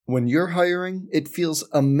When you're hiring, it feels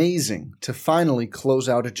amazing to finally close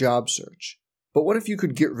out a job search. But what if you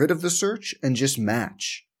could get rid of the search and just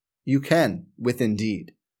match? You can with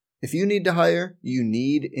Indeed. If you need to hire, you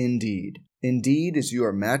need Indeed. Indeed is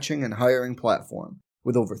your matching and hiring platform.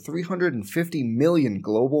 With over 350 million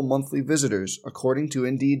global monthly visitors, according to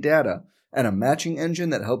Indeed data, and a matching engine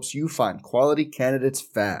that helps you find quality candidates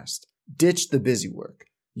fast. Ditch the busy work.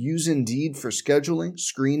 Use Indeed for scheduling,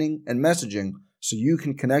 screening, and messaging so you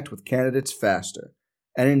can connect with candidates faster.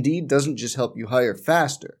 And Indeed doesn't just help you hire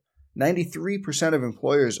faster. 93% of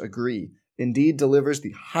employers agree Indeed delivers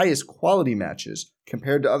the highest quality matches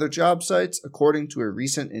compared to other job sites, according to a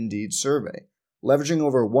recent Indeed survey. Leveraging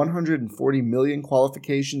over 140 million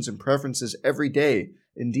qualifications and preferences every day,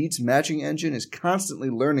 Indeed's matching engine is constantly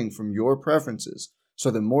learning from your preferences. So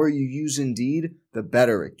the more you use Indeed, the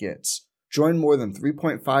better it gets. Join more than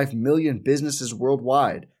 3.5 million businesses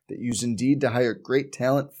worldwide that use Indeed to hire great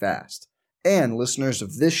talent fast. And listeners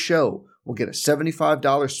of this show will get a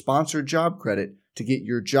 $75 sponsored job credit to get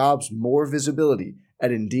your jobs more visibility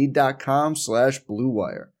at Indeed.com/Blue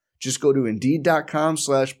Wire. Just go to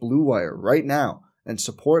Indeed.com/Blue Wire right now and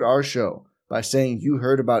support our show by saying you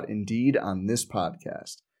heard about Indeed on this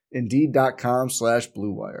podcast.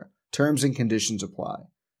 Indeed.com/Blue Wire. Terms and conditions apply.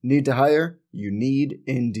 Need to hire? You need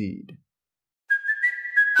Indeed.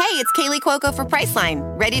 Hey, it's Kaylee Cuoco for Priceline.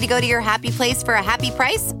 Ready to go to your happy place for a happy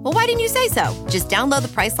price? Well, why didn't you say so? Just download the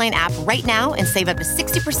Priceline app right now and save up to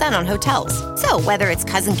 60% on hotels. So whether it's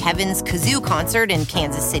Cousin Kevin's Kazoo Concert in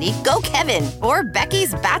Kansas City, go Kevin, or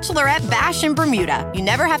Becky's Bachelorette Bash in Bermuda, you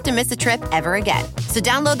never have to miss a trip ever again. So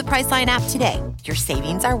download the Priceline app today. Your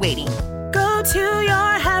savings are waiting. Go to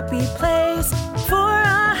your happy place for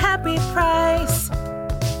a happy price.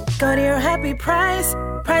 Go to your happy price,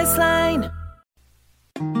 Priceline.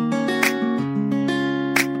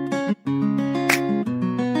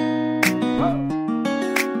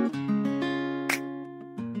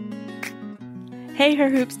 Hey, Her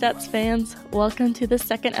Hoop Stats fans. Welcome to the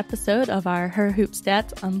second episode of our Her Hoop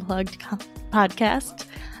Stats Unplugged podcast.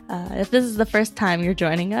 If this is the first time you're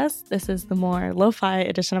joining us, this is the more lo-fi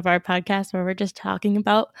edition of our podcast where we're just talking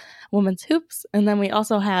about women's hoops. And then we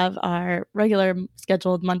also have our regular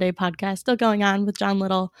scheduled Monday podcast still going on with John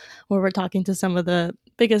Little, where we're talking to some of the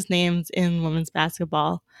biggest names in women's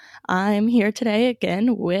basketball. I'm here today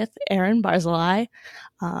again with Erin Barzilai,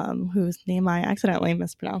 whose name I accidentally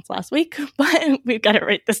mispronounced last week, but we got it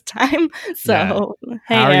right this time. So, yeah.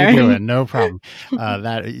 Hey, how are Erin. you doing? No problem.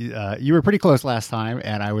 You were pretty close last time,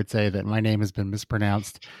 and I would say that my name has been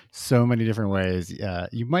mispronounced so many different ways.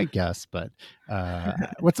 You might guess, but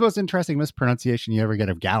what's the most interesting mispronunciation you ever get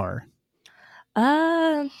of Gauer?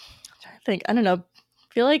 I'm trying to think. I don't know.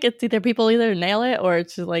 I feel like it's either people either nail it or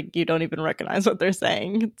it's just like you don't even recognize what they're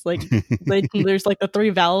saying. It's like there's like the three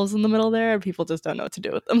vowels in the middle there and people just don't know what to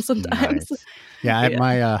do with them sometimes. Nice. Yeah,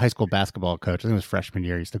 my high school basketball coach, I think it was freshman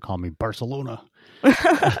year, used to call me Barcelona.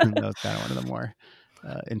 That was kind of one of the more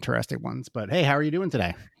interesting ones. But hey, how are you doing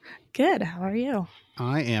today? Good. How are you?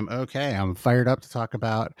 I am okay. I'm fired up to talk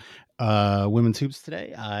about women's hoops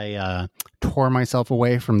today. I tore myself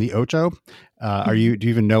away from the Ocho. Do you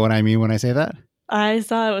even know what I mean when I say that? I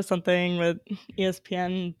saw it was something with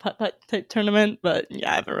ESPN putt-putt type tournament, but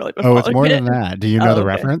yeah, I haven't really been it's more it. than that. Do you know the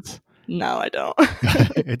reference? No, I don't.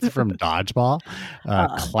 It's from Dodgeball.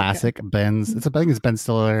 Classic okay. I think it's Ben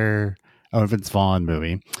Stiller, Vince Vaughn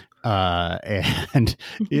movie. And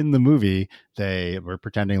in the movie, they were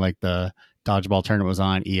pretending like the Dodgeball tournament was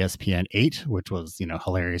on ESPN 8, which was,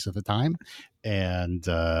 hilarious at the time. And,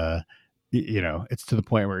 it's to the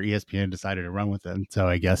point where ESPN decided to run with it. So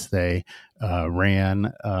I guess they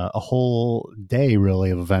ran a whole day,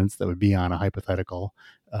 really, of events that would be on a hypothetical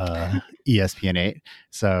ESPN 8.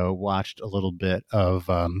 So watched a little bit of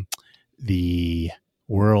the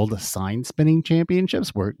World Sign Spinning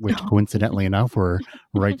Championships, which coincidentally enough were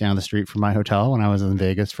right down the street from my hotel when I was in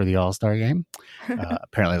Vegas for the All-Star game.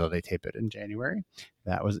 Apparently, though, they tape it in January.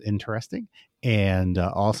 That was interesting. And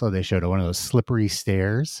also they showed one of those slippery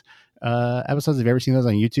stairs episodes. Have you ever seen those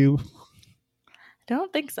on YouTube? I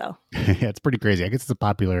don't think so. Yeah, it's pretty crazy. I guess it's a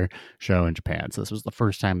popular show in Japan. So this was the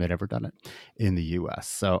first time they'd ever done it in the US.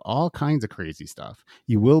 So all kinds of crazy stuff.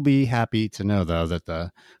 You will be happy to know, though, that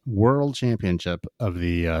the world championship of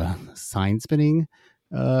the sign spinning,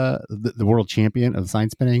 the world champion of sign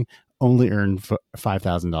spinning only earned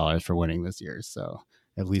 $5,000 for winning this year. So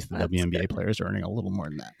at least the WNBA players are earning a little more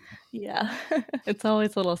than that. Yeah. It's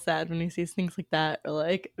always a little sad when you see things like that or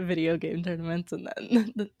like video game tournaments and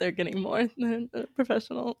then they're getting more than a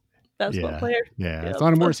professional basketball player. Yeah. So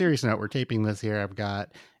on a more serious note, we're taping this here. I've got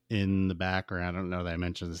in the background. I don't know that I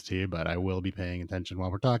mentioned this to you, but I will be paying attention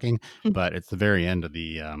while we're talking. But it's the very end of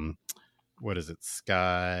the what is it,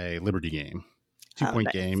 Sky Liberty game. 2-point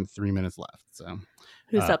nice. game, 3 minutes left. So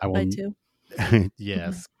Who's up I will, by 2?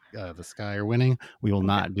 yes, the Sky are winning. We will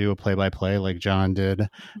not do a play-by-play like John did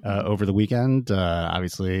over the weekend.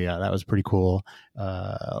 Obviously, that was pretty cool.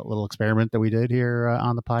 Little experiment that we did here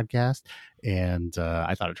on the podcast, and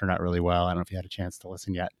I thought it turned out really well. I don't know if you had a chance to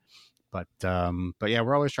listen yet. But yeah,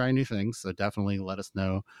 we're always trying new things. So definitely let us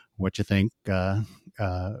know what you think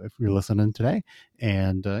if you're listening today.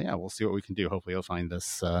 And yeah, we'll see what we can do. Hopefully you'll find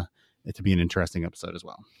this it to be an interesting episode as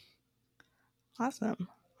well. Awesome.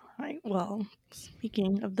 All right. Well,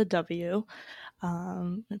 speaking of the W,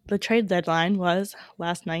 the trade deadline was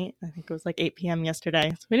last night. I think it was like 8 p.m.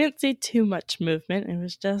 yesterday. So we didn't see too much movement. It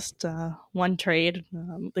was just one trade.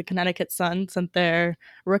 The Connecticut Sun sent their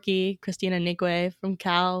rookie Christina Nigwe from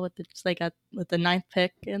Cal with the 9th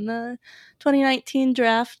pick in the 2019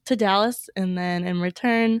 draft to Dallas, and then in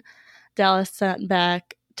return, Dallas sent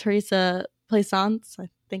back Teresa Plaisance. I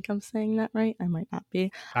think I'm saying that right. I might not be.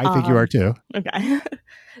 I think you are too. Okay.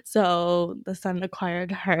 So the Sun acquired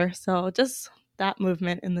her. So just that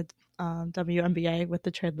movement in the WNBA with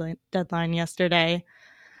the trade deadline yesterday.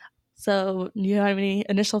 So do you have any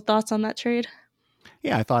initial thoughts on that trade?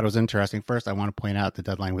 Yeah, I thought it was interesting. First, I want to point out the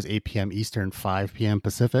deadline was 8 p.m. Eastern, 5 p.m.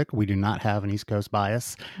 Pacific. We do not have an East Coast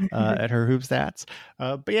bias at her Hoop Stats.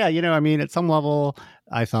 But yeah, I mean, at some level,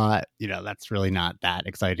 I thought, that's really not that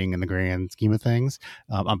exciting in the grand scheme of things.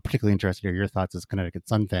 I'm particularly interested to hear your thoughts as a Connecticut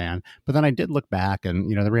Sun fan. But then I did look back,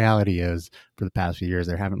 and, the reality is, for the past few years,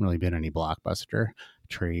 there haven't really been any blockbuster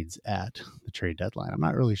trades at the trade deadline. I'm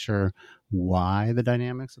not really sure why the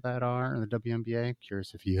dynamics of that are in the WNBA.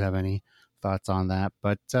 Curious if you have any thoughts on that.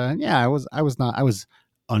 But yeah, I was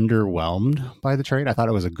underwhelmed by the trade. I thought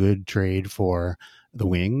it was a good trade for the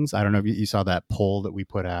Wings. I don't know if you saw that poll that we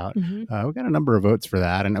put out. We got a number of votes for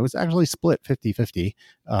that, and it was actually split 50-50.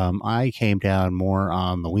 I came down more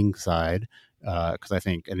on the Wing side because I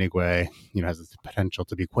think Inigwe, has the potential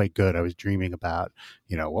to be quite good. I was dreaming about,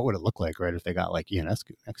 what would it look like, right, if they got like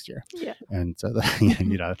Ionescu next year? Yeah. And so,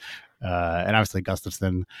 and obviously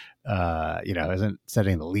Gustafson, isn't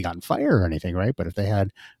setting the league on fire or anything, right? But if they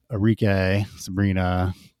had Enrique,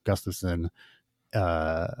 Sabrina, Gustafson,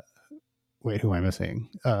 wait, who am I missing?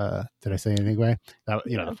 Did I say Inigwe? That,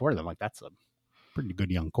 the four of them, like that's a pretty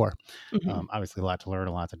good young core. Obviously a lot to learn,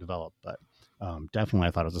 a lot to develop, but definitely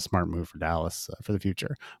I thought it was a smart move for Dallas for the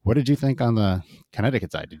future. What did you think on the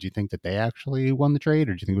Connecticut side? Did you think that they actually won the trade,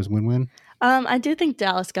 or do you think it was win-win? I do think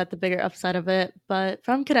Dallas got the bigger upside of it, but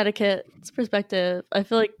from Connecticut's perspective, I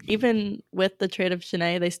feel like even with the trade of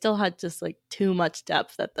Shanae, they still had just like too much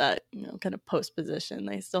depth at that kind of post position.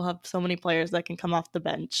 They still have so many players that can come off the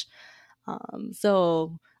bench.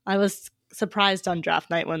 So I was surprised on draft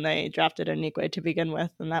night when they drafted Anique to begin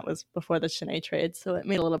with, and that was before the Shanae trade, so it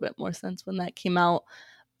made a little bit more sense when that came out.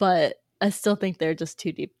 But I still think they're just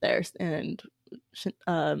too deep there, and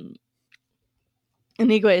Anique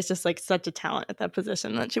is just like such a talent at that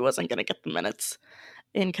position that she wasn't going to get the minutes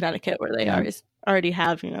in Connecticut, where they already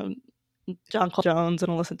have John Cole Jones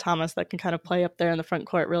and Alyssa Thomas that can kind of play up there in the front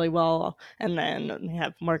court really well, and then they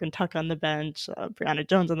have Morgan Tuck on the bench, Brianna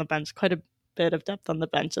Jones on the bench, quite a bit of depth on the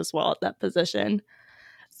bench as well at that position.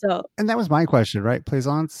 So, and that was my question, right?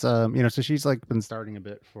 Plaisance, so she's like been starting a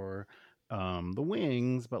bit for the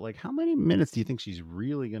Wings, but like how many minutes do you think she's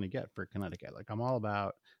really going to get for Connecticut? Like I'm all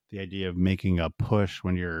about the idea of making a push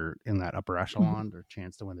when you're in that upper echelon or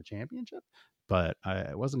chance to win the championship. But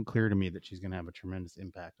it wasn't clear to me that she's going to have a tremendous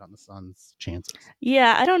impact on the Suns' chances.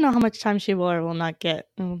 Yeah, I don't know how much time she will or will not get.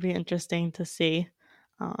 It will be interesting to see.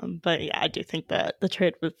 But yeah, I do think that the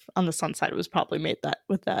trade on the Sun side was probably made that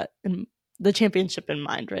with that in the championship in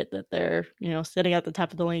mind, right? That they're sitting at the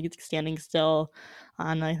top of the league, standing still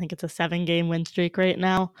on I think it's a 7-game win streak right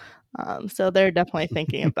now. So they're definitely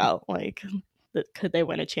thinking about like could they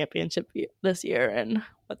win a championship this year and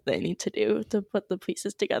what they need to do to put the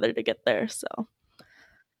pieces together to get there. So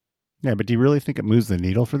yeah, but do you really think it moves the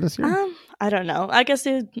needle for this year? I don't know. I guess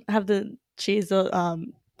she's a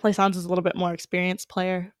Plaisance is a little bit more experienced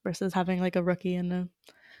player versus having like a rookie in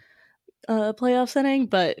a playoff setting.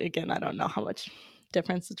 But again, I don't know how much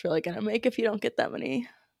difference it's really going to make if you don't get that many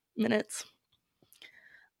minutes.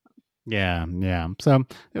 Yeah. So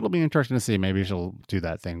it'll be interesting to see. Maybe she'll do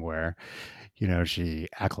that thing where, she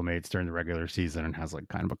acclimates during the regular season and has like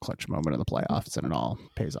kind of a clutch moment in the playoffs and it all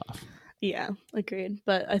pays off. Yeah, agreed.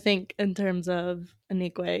 But I think in terms of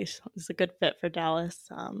Anique, is a good fit for Dallas.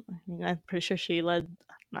 I'm pretty sure she led.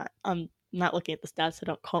 I'm not looking at the stats, so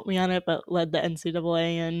don't quote me on it, but led the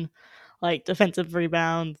NCAA in like defensive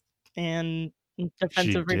rebounds and She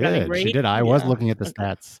defensive rebounding did. She rate? did. I was Yeah. looking at the Okay.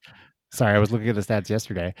 stats. Sorry, I was looking at the stats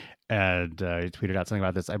yesterday, and I tweeted out something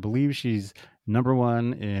about this. I believe she's number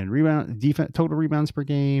one in total rebounds per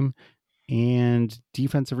game, and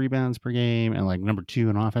defensive rebounds per game, and like number two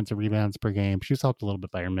in offensive rebounds per game. She was helped a little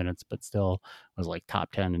bit by her minutes, but still was like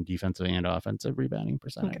top 10 in defensive and offensive rebounding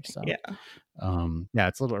percentage. Okay. So, Yeah. yeah,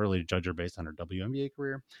 it's a little early to judge her based on her WNBA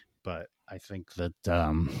career, but I think that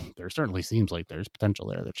there certainly seems like there's potential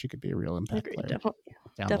there that she could be a real impact Agreed. player.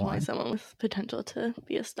 Definitely someone with potential to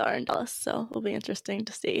be a star in Dallas. So it'll be interesting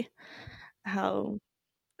to see how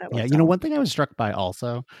that Yeah, works out. one thing I was struck by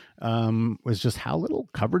also was just how little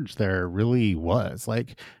coverage there really was.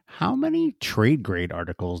 Like, how many trade grade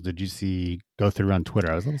articles did you see go through on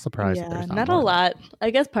Twitter? I was a little surprised that Yeah, there's not a more of that. lot.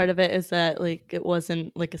 I guess part of it is that like it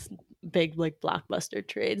wasn't like a big like blockbuster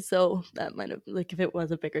trade, so that might have like if it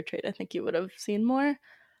was a bigger trade, I think you would have seen more.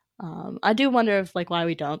 I do wonder if like why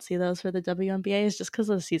we don't see those for the WNBA is just because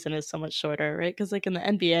the season is so much shorter, right? Because like in the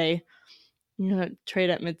NBA,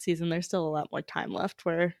 trade at midseason, there's still a lot more time left.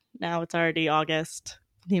 Where now it's already August,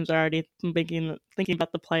 teams are already thinking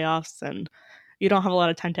about the playoffs, and you don't have a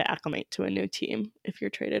lot of time to acclimate to a new team if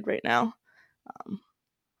you're traded right now.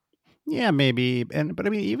 Yeah, maybe. But I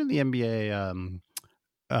mean, even the NBA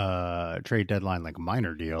trade deadline, like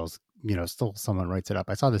minor deals, still someone writes it up.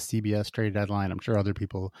 I saw the CBS trade deadline. I'm sure other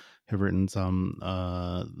people have written some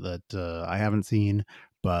that I haven't seen,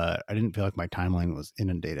 but I didn't feel like my timeline was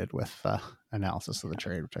inundated with analysis of the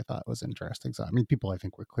trade, which I thought was interesting. So, I mean, people I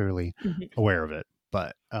think were clearly aware of it,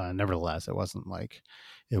 but nevertheless, it wasn't like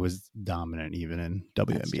it was dominant even in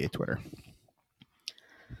WNBA Twitter.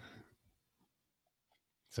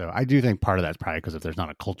 So I do think part of that's probably because if there's not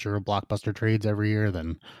a culture of blockbuster trades every year,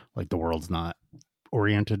 then like the world's not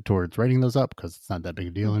oriented towards writing those up because it's not that big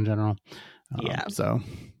a deal in general. Yeah. So,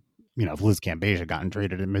 if Liz Cambage had gotten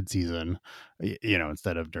traded in midseason,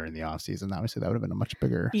 instead of during the offseason, obviously that would have been a much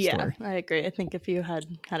bigger story. I agree. I think if you had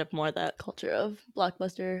kind of more of that culture of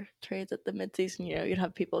blockbuster trades at the midseason, you'd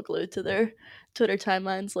have people glued to their Twitter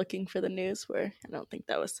timelines looking for the news, where I don't think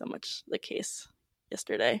that was so much the case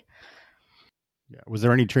yesterday. Yeah. Was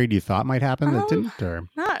there any trade you thought might happen that didn't? Or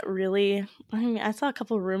not really. I mean, I saw a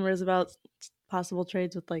couple of rumors about possible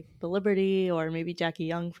trades with like the Liberty or maybe Jackie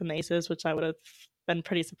Young from the Aces, which I would have been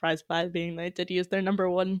pretty surprised by, being they did use their number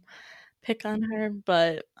one pick on her.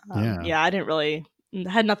 But I didn't really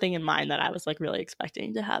had nothing in mind that I was like really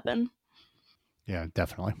expecting to happen. Yeah,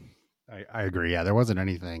 definitely. I agree. Yeah, there wasn't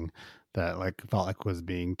anything that like felt like was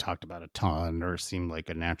being talked about a ton or seemed like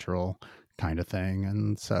a natural kind of thing,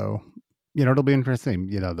 and so. It'll be interesting.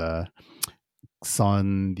 The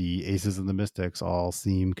Sun, the Aces, and the Mystics all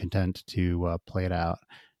seem content to play it out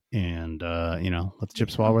and, let the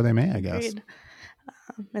chips fall where they may, I guess.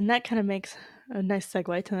 And that kind of makes a nice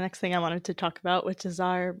segue to the next thing I wanted to talk about, which is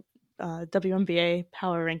our WNBA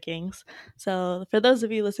power rankings. So for those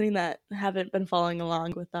of you listening that haven't been following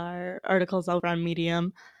along with our articles over on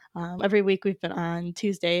Medium, every week we've been on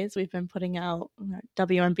Tuesdays, we've been putting out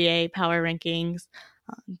WNBA power rankings,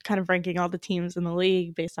 kind of ranking all the teams in the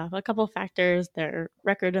league based off a couple of factors: their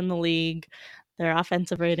record in the league, their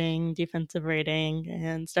offensive rating, defensive rating.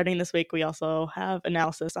 And starting this week, we also have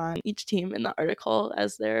analysis on each team in the article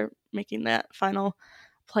as they're making that final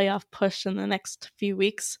playoff push in the next few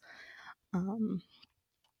weeks.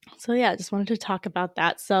 So yeah, I just wanted to talk about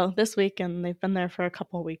that. So this week, and they've been there for a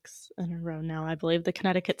couple of weeks in a row now, I believe the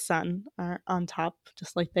Connecticut Sun are on top,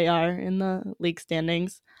 just like they are in the league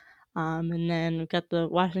standings. And then we've got the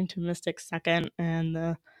Washington Mystics second and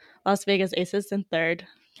the Las Vegas Aces in third.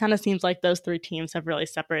 Kind of seems like those three teams have really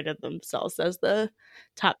separated themselves as the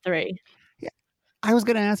top three. Yeah, I was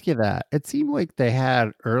going to ask you that. It seemed like they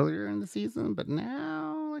had earlier in the season, but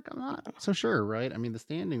now, like, I'm not so sure, right? I mean, the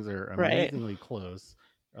standings are amazingly close.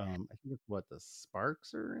 I think it's the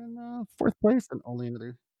Sparks are in fourth place and only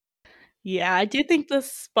another. Yeah, I do think the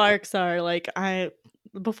Sparks are like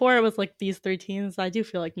before it was like these three teams. I do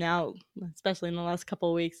feel like now, especially in the last couple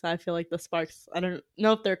of weeks, I feel like the Sparks, I don't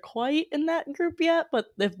know if they're quite in that group yet, but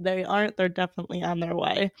if they aren't, they're definitely on their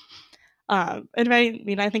way. And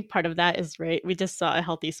I think part of that is, right, we just saw a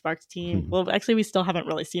healthy Sparks team. Well, actually, we still haven't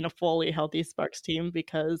really seen a fully healthy Sparks team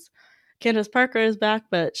because Candace Parker is back,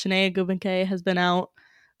 but Shanae Gubinke has been out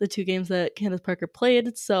the two games that Candace Parker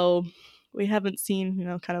played. So we haven't seen,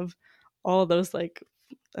 kind of all of those, like,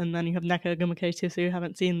 and then you have Nneka Ogwumike too, so you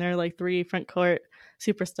haven't seen their like three front court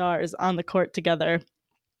superstars on the court together.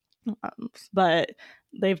 But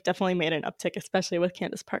they've definitely made an uptick, especially with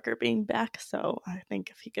Candace Parker being back. So I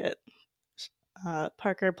think if you get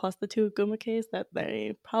Parker plus the two Gumake's, that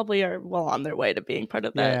they probably are well on their way to being part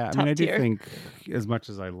of that Yeah, I mean, top I do tier. think as much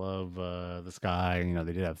as I love the Sky,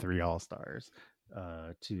 they did have 3 All-Stars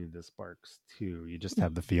to the Sparks too. You just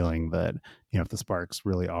have the feeling that, if the Sparks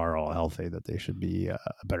really are all healthy, that they should be a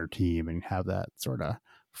better team and have that sort of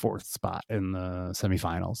 4th spot in the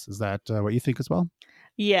semifinals. Is that what you think as well?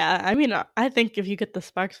 Yeah, I mean, I think if you get the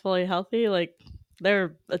Sparks fully healthy, like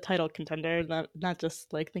they're a title contender, not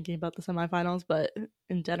just like thinking about the semifinals, but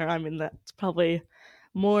in general, I mean, that's probably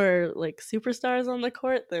more like superstars on the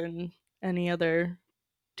court than any other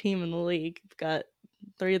team in the league. You've got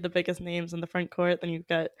 3 of the biggest names in the front court, then you've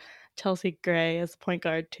got Chelsea Gray as point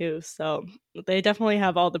guard too. So they definitely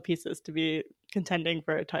have all the pieces to be contending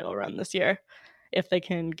for a title run this year if they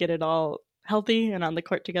can get it all healthy and on the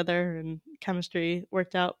court together and chemistry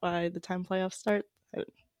worked out by the time playoffs start.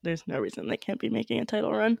 There's no reason they can't be making a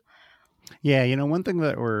title run. Yeah, one thing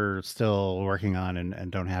that we're still working on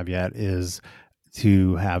and don't have yet is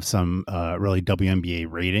to have some really WNBA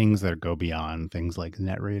ratings that go beyond things like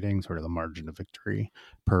net ratings, sort of the margin of victory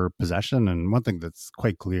per possession. And one thing that's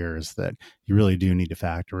quite clear is that you really do need to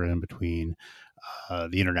factor in between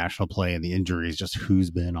the international play and the injuries, just who's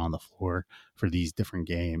been on the floor for these different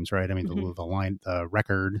games, right? I mean, the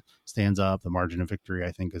record stands up. The margin of victory,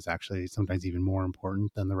 I think, is actually sometimes even more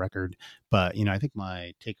important than the record. But, I think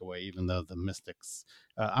my takeaway, even though the Mystics,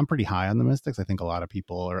 I'm pretty high on the Mystics. I think a lot of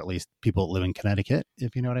people, or at least people that live in Connecticut,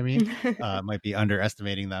 if you know what I mean, might be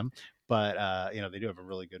underestimating them. But, they do have a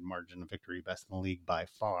really good margin of victory, best in the league by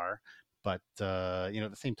far. But, at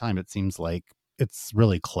the same time, it seems like it's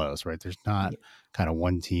really close, right? There's not kind of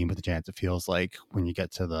one team with a chance. It feels like when you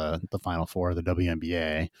get to the Final Four of the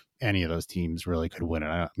WNBA, any of those teams really could win it.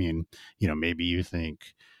 I mean, maybe you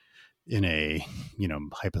think in a,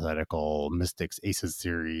 hypothetical Mystics Aces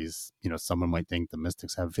series, someone might think the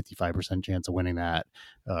Mystics have a 55% chance of winning that.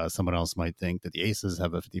 Someone else might think that the Aces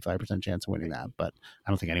have a 55% chance of winning that. But I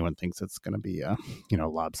don't think anyone thinks it's going to be a,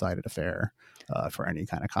 lopsided affair for any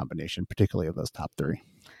kind of combination, particularly of those top 3.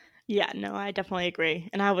 Yeah, no, I definitely agree.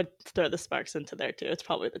 And I would throw the Sparks into there too. It's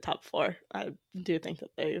probably the top 4. I do think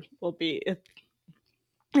that they will be, if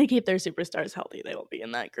they keep their superstars healthy, they will be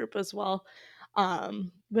in that group as well.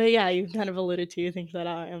 But yeah, you kind of alluded to, you think that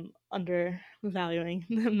I am undervaluing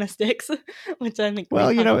the Mystics, which I think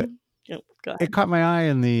well, go ahead. It caught my eye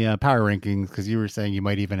in the power rankings because you were saying you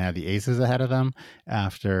might even have the Aces ahead of them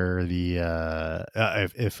after the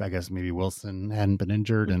if I guess maybe Wilson hadn't been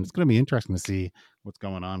injured, and it's going to be interesting to see what's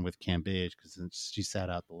going on with Cam Page because she sat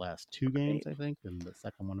out the last 2 games, I think, and the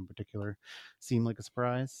second one in particular seemed like a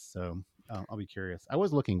surprise. So I'll be curious. I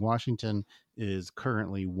was looking. Washington is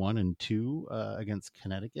currently 1-2 against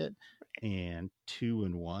Connecticut and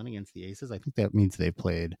 2-1 against the Aces. I think that means they've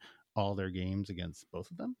played all their games against both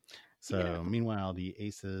of them. So meanwhile, the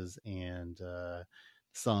Aces and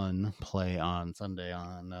Sun play on Sunday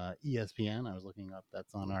on ESPN. I was looking up.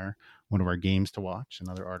 That's on one of our games to watch.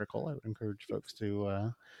 Another article I would encourage folks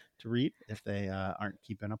to read if they aren't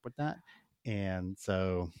keeping up with that. And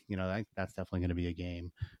so, that's definitely going to be a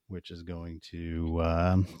game which is going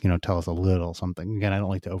to, tell us a little something. Again, I don't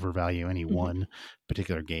like to overvalue any one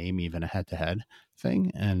particular game, even a head-to-head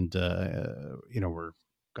thing. And, we're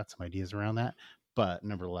got some ideas around that. But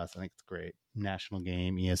nevertheless, I think it's great. National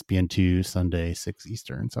game, ESPN2, Sunday, 6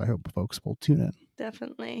 Eastern. So I hope folks will tune in.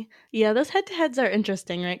 Definitely. Yeah, those head-to-heads are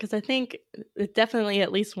interesting, right? Because I think definitely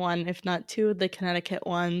at least one, if not 2 of the Connecticut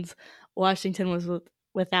ones, Washington was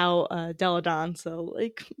without Deladon. So,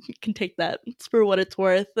 like, you can take that for what it's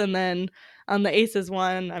worth. And then on the Aces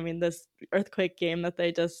one, I mean, this earthquake game that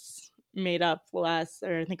they just made up I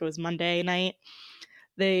think it was Monday night,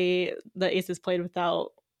 the Aces played without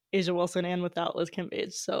Asia Wilson and without Liz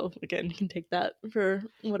Cambage. So again, you can take that for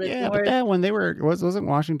what it's worth. Yeah, but that when they wasn't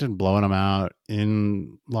Washington blowing them out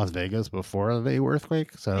in Las Vegas before the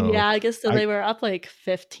earthquake? So yeah, I guess so. They were up like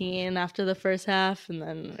 15 after the first half, and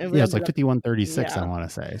then it's like 51-36. I want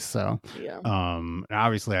to say. So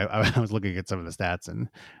obviously, I was looking at some of the stats, and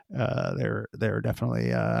they were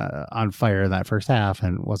definitely on fire in that first half,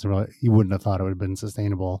 and wasn't really. You wouldn't have thought it would have been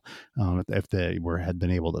sustainable if they had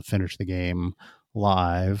been able to finish the game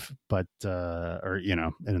live, but in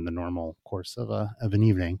the normal course of an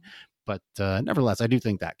evening. But nevertheless, I do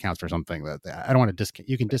think that counts for something. That I don't want to discount.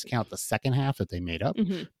 You can discount the second half that they made up,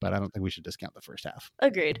 but I don't think we should discount the first half.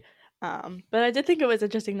 Agreed. But I did think it was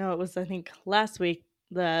interesting, though. It was, I think, last week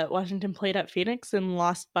that Washington played at Phoenix and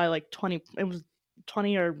lost by like 20. It was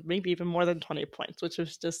 20 or maybe even more than 20 points, which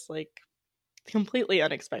was just like completely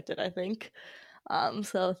unexpected, I think.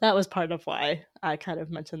 So that was part of why I kind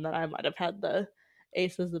of mentioned that I might have had the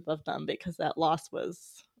Aces above them, because that loss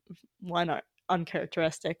was one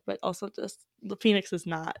uncharacteristic, but also just the Phoenix is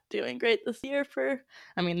not doing great this year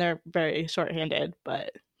they're very shorthanded,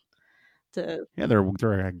 but they're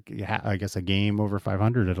I guess a game over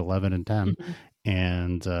 500 at 11-10, Mhm.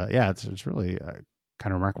 and it's really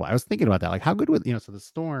kind of remarkable. I was thinking about that, like how good would so the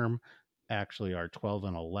Storm actually are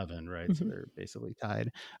 12-11, right? So Mhm. they're basically tied.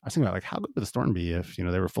 I was thinking about like how good would the Storm be if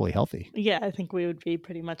they were fully healthy? Yeah, I think we would be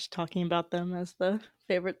pretty much talking about them as the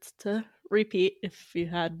favorites to repeat if you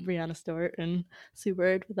had Brianna Stewart and Sue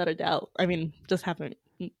Bird, without a doubt. I mean, just having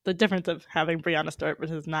the difference of having Brianna Stewart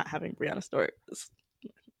versus not having Brianna Stewart is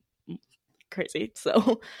crazy.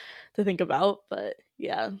 So to think about, but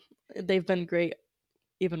yeah, they've been great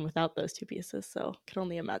even without those two pieces. So can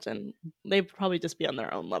only imagine they'd probably just be on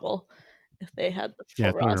their own level if they had the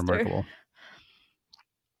Yeah, full it's really roster. remarkable.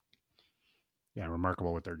 Yeah,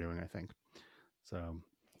 remarkable what they're doing, I think. So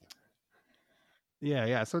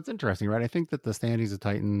yeah. So it's interesting, right? I think that the standings have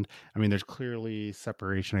tightened. I mean, there's clearly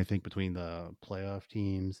separation, I think, between the playoff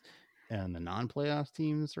teams and the non-playoff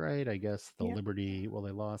teams, right? I guess the Liberty, well,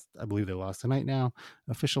 they lost. I believe they lost tonight now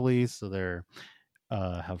officially, so they're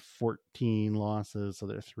have 14 losses, so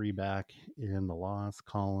they're 3 back in the loss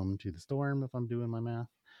column to the Storm, if I'm doing my math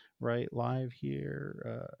right live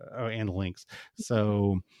here. And Lynx.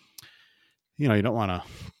 So you don't want to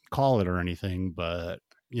call it or anything, but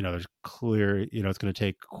there's clear, it's going to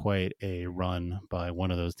take quite a run by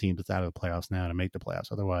one of those teams that's out of the playoffs now to make the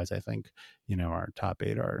playoffs. Otherwise, I think, our top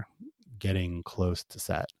 8 are getting close to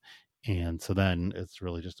set. And so then it's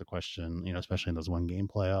really just a question, especially in those 1-game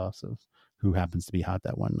playoffs, of who happens to be hot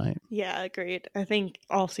that one night. Yeah, agreed. I think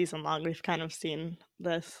all season long we've kind of seen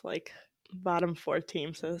this, like, bottom 4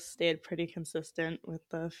 teams has stayed pretty consistent with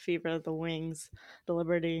the Fever, the Wings, the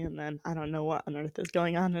Liberty, and then I don't know what on earth is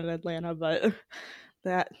going on in Atlanta, but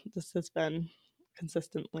that just has been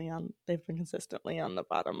they've been consistently on the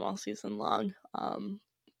bottom all season long.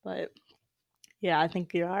 But yeah, I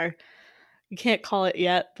think you can't call it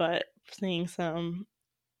yet, but seeing some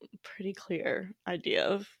pretty clear idea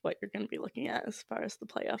of what you're going to be looking at as far as the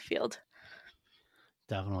playoff field.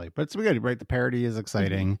 Definitely. But it's good, right? The parity is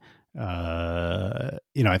exciting. I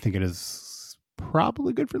think it is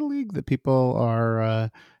probably good for the league that people are,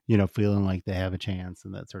 feeling like they have a chance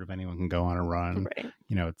and that sort of anyone can go on a run, Right.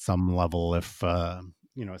 At some level, if,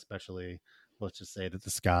 especially let's just say that the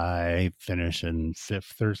Sky finish in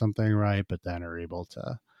 5th or something, right? But then are able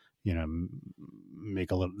to,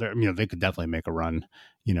 make a little, they could definitely make a run,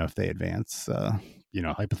 if they advance,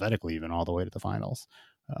 hypothetically, even all the way to the finals.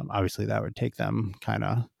 Obviously, that would take them kind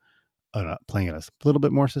of playing at a little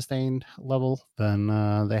bit more sustained level than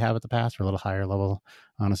they have at the past, or a little higher level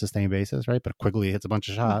on a sustained basis, right? But Quigley hits a bunch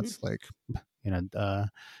of shots, like and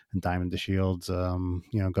Diamond DeShields,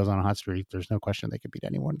 goes on a hot streak. There's no question they could beat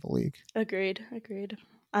anyone in the league. Agreed.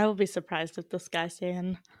 I will be surprised if the Sky stay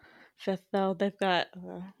in 5th, though. They've got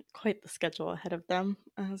quite the schedule ahead of them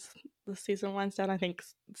as the season winds down. I think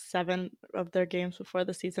 7 of their games before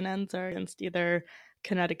the season ends are against either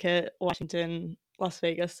Connecticut, Washington, Las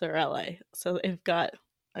Vegas, or LA. So they've got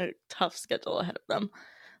a tough schedule ahead of them.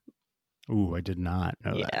 Ooh, I did not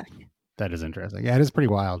know that. That is interesting. Yeah, it is pretty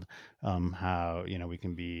wild how, we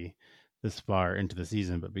can be this far into the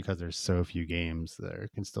season, but because there's so few games, there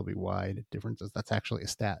can still be wide differences. That's actually a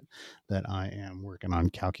stat that I am working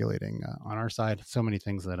on calculating on our side. So many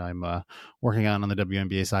things that I'm working on the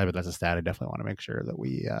WNBA side, but that's a stat I definitely want to make sure that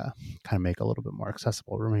we kind of make a little bit more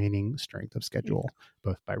accessible remaining strength of schedule,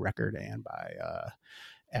 both by record and by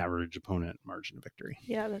average opponent margin of victory.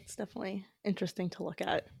 Yeah, that's definitely interesting to look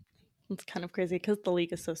at. It's kind of crazy because the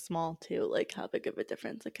league is so small too, like how big of a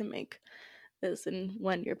difference it can make is in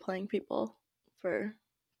when you're playing people for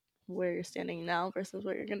where you're standing now versus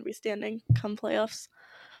where you're going to be standing come playoffs.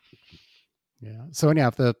 Yeah. So anyhow,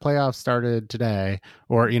 if the playoffs started today,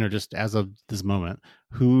 or just as of this moment,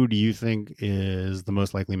 who do you think is the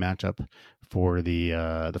most likely matchup for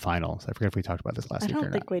the finals? I forget if we talked about this last week or not. I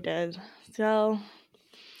don't think we did. So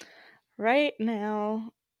right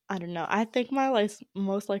now, I don't know. I think my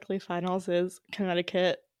most likely finals is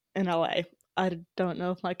Connecticut and LA. I don't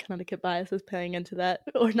know if my Connecticut bias is playing into that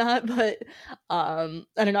or not, but I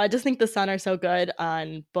don't know. I just think the Sun are so good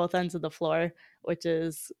on both ends of the floor, which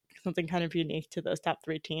is something kind of unique to those top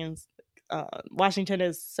 3 teams. Washington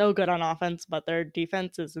is so good on offense, but their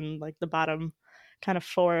defense is in like the bottom kind of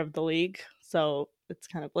 4 of the league. So it's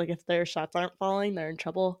kind of like if their shots aren't falling, they're in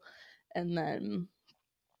trouble. And then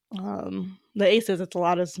the Aces, it's a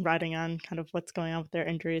lot of riding on kind of what's going on with their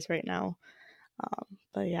injuries right now.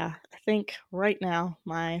 But yeah, I think right now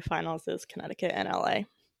my finals is Connecticut and LA.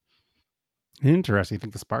 Interesting. You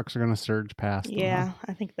think the Sparks are going to surge past them? Yeah, Huh?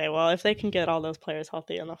 I think they will. If they can get all those players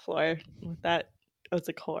healthy on the floor with that as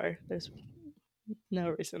a core, there's no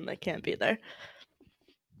reason they can't be there.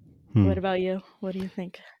 What about you? What do you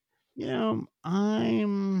think?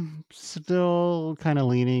 I'm still kind of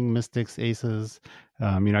leaning Mystics Aces.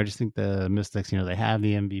 I just think the Mystics, they have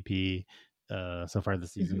the MVP so far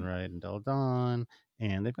this season, right? And Del Don,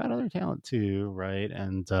 and they've got other talent too, right?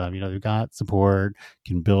 And they've got support,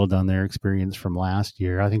 can build on their experience from last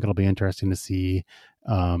year. I think it'll be interesting to see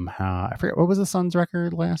how. I forget what was the Suns'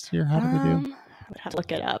 record last year. How did they do? I would have to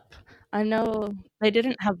look it up. I know they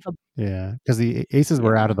didn't have the Yeah, because the Aces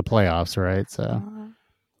were out of the playoffs, right? So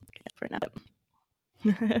for now.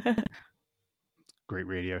 great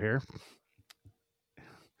radio here.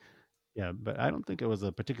 Yeah, but I don't think it was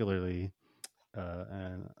a particularly.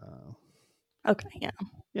 Okay, yeah.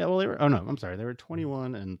 Yeah, well, they were. Oh no, I'm sorry. They were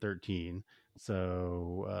 21-13,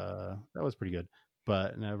 so that was pretty good.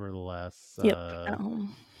 But nevertheless,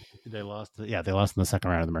 they lost. They lost in the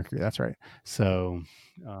second round of the Mercury. That's right. So,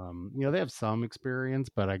 they have some experience,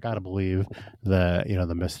 but I gotta believe that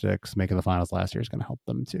the Mystics making the finals last year is going to help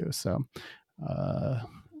them too. So,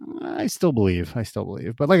 I still believe.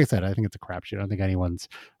 But like I said, I think it's a crapshoot. I don't think anyone's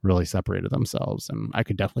really separated themselves, and I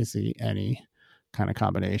could definitely see any kind of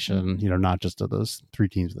combination, not just of those three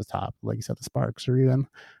teams at the top, like you said, the Sparks, or even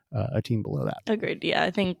a team below that. Agreed. Yeah,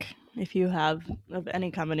 I think if you have of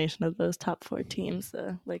any combination of those top four teams,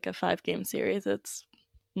 like a 5-game series, it's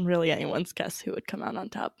really anyone's guess who would come out on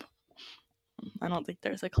top. I don't think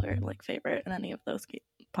there's a clear favorite in any of those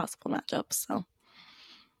possible matchups, so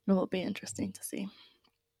it will be interesting to see.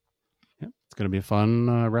 Yeah, it's going to be a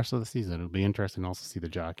fun rest of the season. It'll be interesting to also see the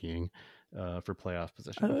jockeying for playoff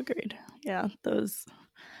position. Oh, agreed. Yeah, those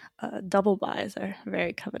double buys are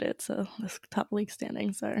very coveted, so the top league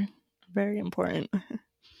standings are very important.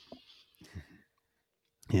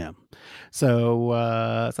 Yeah.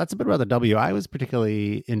 So that's a bit about the W. I was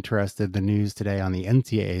particularly interested in the news today on the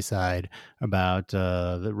NCAA side about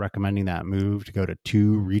recommending that move to go to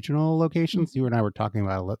 2 regional locations. You and I were talking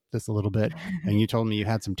about this a little bit, and you told me you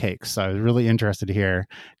had some takes. So I was really interested to hear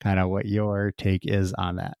kind of what your take is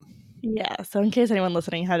on that. Yeah, so in case anyone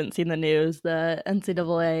listening hadn't seen the news, the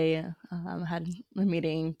NCAA had a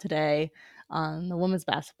meeting today on the women's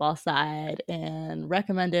basketball side and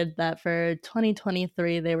recommended that for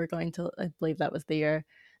 2023, they were going to, I believe that was the year,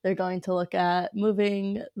 they're going to look at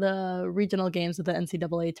moving the regional games of the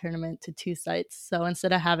NCAA tournament to 2 sites. So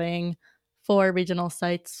instead of having 4 regional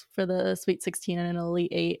sites for the Sweet 16 and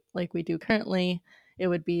Elite 8 like we do currently, it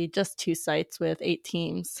would be just 2 sites with 8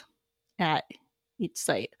 teams at each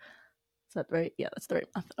site. Is that right? Yeah, that's the right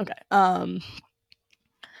math. Okay.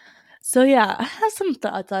 So yeah, I have some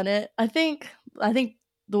thoughts on it. I think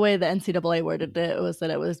the way the NCAA worded it was that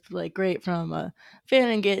it was great from a fan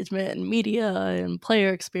engagement and media and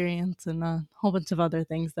player experience and a whole bunch of other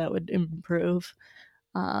things that would improve.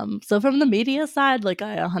 So from the media side, I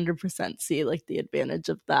 100% see the advantage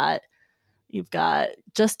of that. You've got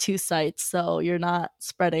just 2 sites, so you're not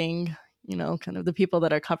spreading kind of the people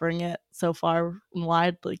that are covering it so far and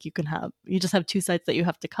wide. You just have 2 sites that you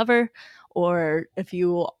have to cover, or if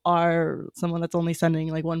you are someone that's only sending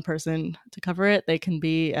 1 person to cover it, they can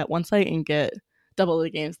be at 1 site and get double the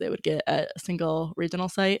games they would get at a single regional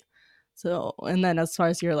site. So, and then as far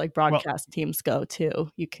as your broadcast teams go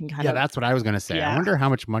too, you can kind of... that's what I was going to say. Yeah. I wonder how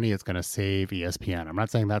much money it's going to save ESPN. I'm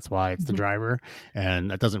not saying that's why it's the driver,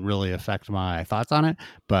 and that doesn't really affect my thoughts on it.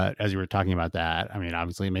 But as you were talking about that, I mean,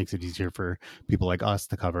 obviously it makes it easier for people like us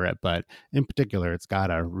to cover it. But in particular, it's got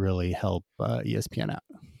to really help ESPN out.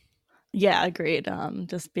 Yeah, agreed.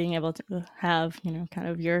 Just being able to have, kind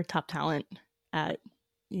of your top talent at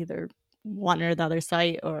either one or the other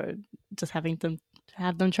site, or just having them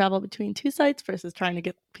have them travel between 2 sites versus trying to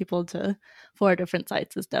get people to 4 different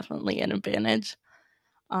sites is definitely an advantage.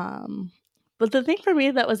 But the thing for me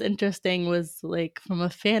that was interesting was from a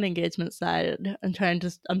fan engagement side,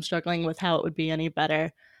 I'm struggling with how it would be any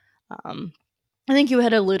better. I think you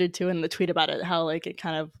had alluded to in the tweet about it how it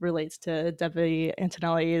kind of relates to Debbie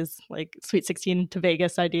Antonelli's Sweet 16 to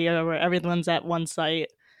Vegas idea where everyone's at 1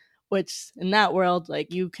 site, which in that world,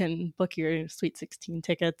 you can book your Sweet 16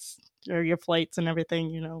 tickets or your flights and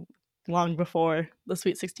everything, long before the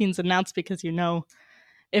Sweet 16's announced, because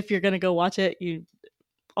if you're going to go watch it,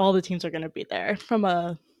 all the teams are going to be there. From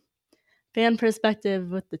a fan perspective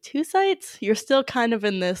with the 2 sites, you're still kind of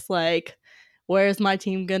in this where's my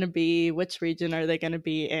team going to be? Which region are they going to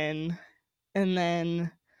be in? And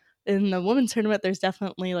then in the women's tournament, there's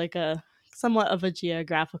definitely a somewhat of a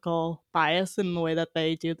geographical bias in the way that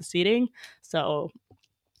they do the seating. So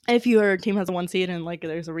if your team has a 1 seed and like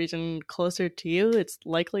there's a region closer to you, it's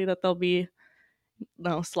likely that they'll be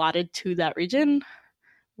slotted to that region.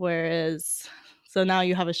 Whereas, so now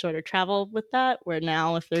you have a shorter travel with that. Where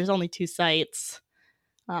now, if there's only 2 sites,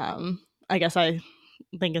 I guess I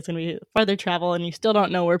think it's going to be farther travel, and you still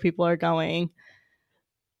don't know where people are going.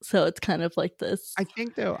 So it's kind of like this. I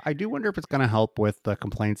think, though, I do wonder if it's going to help with the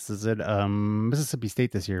complaints. Is it Mississippi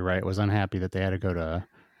State this year, right? Was unhappy that they had to go to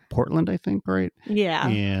Portland, I think, right? Yeah.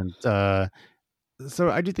 And so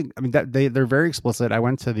I do think, I mean, that they're very explicit. I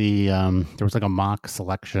went to the there was like a mock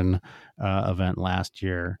selection event last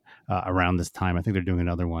year around this time. I think they're doing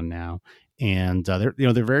another one now, and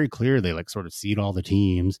they're very clear. They like sort of seed all the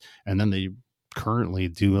teams, and then they currently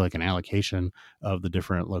do like an allocation of the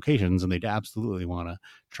different locations, and they'd absolutely want to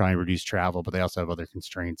try and reduce travel, but they also have other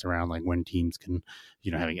constraints around like when teams can,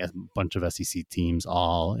 having a bunch of SEC teams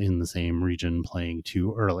all in the same region playing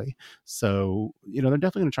too early. So, they're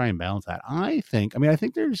definitely going to try and balance that. I think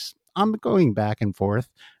I'm going back and forth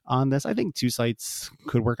on this. I think 2 sites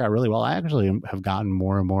could work out really well. I actually have gotten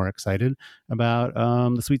more and more excited about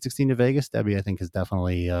the Sweet 16 to Vegas. Debbie, I think, has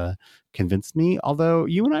definitely convinced me. Although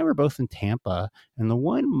you and I were both in Tampa, and the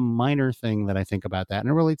one minor thing that I think about that, and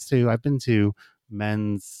it relates to, I've been to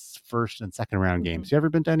men's first and second round games. You ever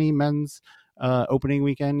been to any men's opening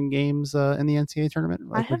weekend games in the NCAA tournament?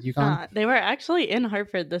 I have UConn? not. They were actually in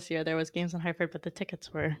Hartford this year. There was games in Hartford, but the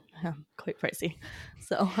tickets were quite pricey.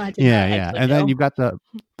 So I did yeah. And then you've got the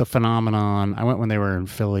phenomenon. I went when they were in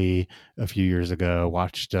Philly a few years ago.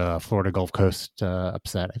 Watched Florida Gulf Coast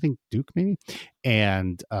upset. I think Duke maybe,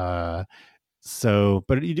 and so.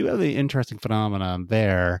 But you do have the interesting phenomenon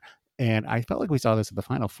there. And I felt like we saw this at the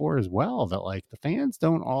Final Four as well, that like the fans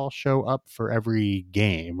don't all show up for every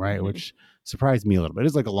game, right? Mm-hmm. Which surprised me a little bit.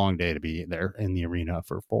 It's like a long day to be there in the arena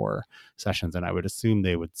for 4 sessions. And I would assume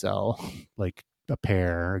they would sell like a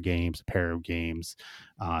pair of games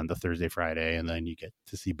on the Thursday, Friday, and then you get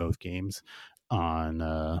to see both games on,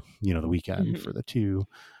 the weekend for the two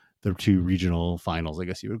regional finals, I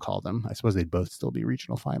guess you would call them. I suppose they'd both still be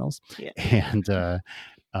regional finals. Yeah. And,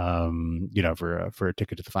 for a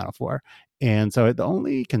ticket to the Final Four. And so the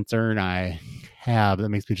only concern I have that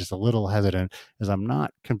makes me just a little hesitant is I'm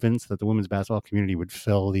not convinced that the women's basketball community would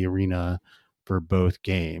fill the arena for both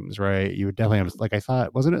games, right? You would definitely have, like, I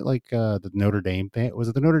thought, wasn't it like the Notre Dame was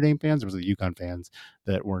it the Notre Dame fans or was it the UConn fans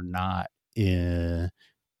that were not in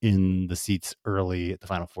the seats early at the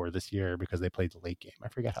Final Four this year because they played the late game? I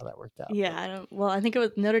forget how that worked out. Yeah, I think it was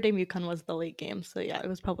Notre Dame UConn was the late game, so yeah, it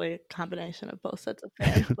was probably a combination of both sets of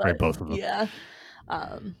fans. But, right, both of them.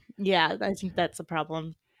 Yeah, I think that's a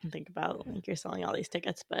problem. Think about like you're selling all these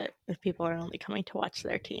tickets, but if people are only coming to watch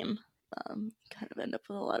their team, kind of end up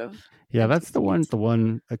with a lot of that's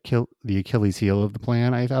the Achilles heel of the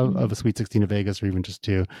plan of a Sweet 16 to Vegas, or even just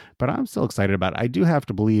 2. But I'm still excited about it. I do have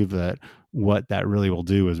to believe that what that really will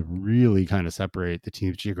do is really kind of separate the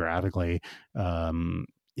teams geographically.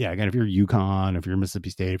 Again, if you're UConn, if you're Mississippi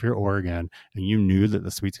State, if you're Oregon, and you knew that the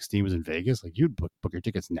Sweet 16 was in Vegas, like you'd book your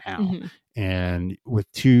tickets now. Mm-hmm. And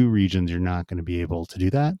with 2 regions, you're not going to be able to do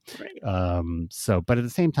that. Right. But at the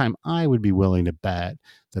same time, I would be willing to bet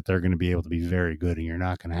that they're going to be able to be very good, and you're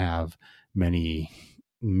not going to have many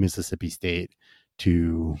Mississippi State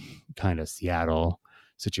to kind of Seattle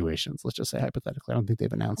situations. Let's just say hypothetically. I don't think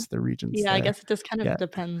they've announced their regions. Yeah, I guess it just kind of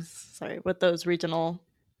depends. What those regional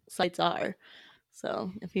sites are.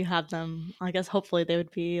 So if you have them, I guess hopefully they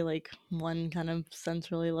would be like one kind of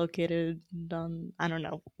centrally located on, I don't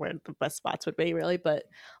know where the best spots would be really, but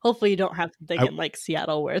hopefully you don't have something in like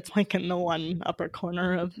Seattle where it's like in the one upper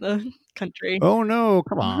corner of the country. Oh no,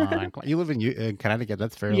 come on. You live in Connecticut.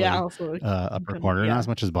 That's fairly upper corner, not as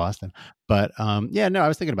much as Boston. But I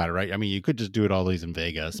was thinking about it, right? I mean, you could just do it all these in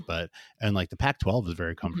Vegas, and like the Pac-12 is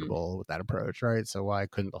very comfortable with that approach, right? So why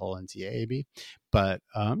couldn't the whole NCAA be? But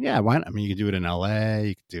why not? I mean, you could do it in LA,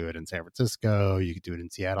 you could do it in San Francisco, you could do it in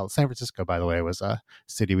Seattle. San Francisco, by the way, was a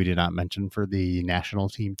city we did not mention for the national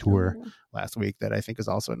team tour last week that I think is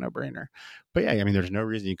also a no-brainer. But yeah, I mean, there's no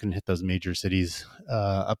reason you couldn't hit those major cities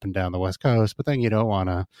up and down the West Coast, but then you don't want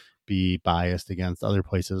to be biased against other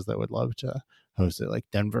places that would love to host it, like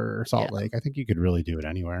Denver or Salt Lake. I think you could really do it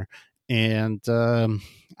anywhere. And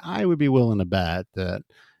I would be willing to bet that,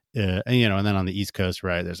 and then on the East Coast,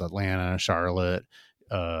 right, there's Atlanta, Charlotte.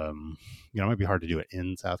 It might be hard to do it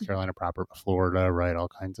in South Carolina proper, but Florida, right? All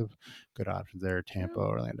kinds of good options there. Tampa,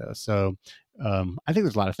 Orlando. So I think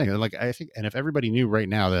there's a lot of things. Like I think, and if everybody knew right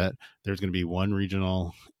now that there's going to be one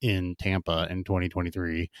regional in Tampa in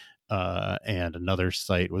 2023, and another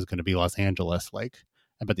site was going to be Los Angeles, like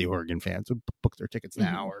I bet the Oregon fans would book their tickets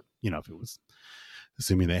now, or if it was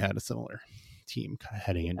assuming they had a similar team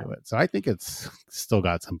heading into it. So I think it's still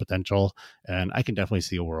got some potential, and I can definitely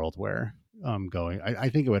see a world where I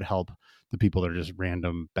think it would help the people that are just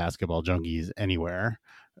random basketball junkies anywhere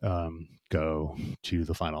go to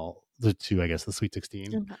the final, I guess the Sweet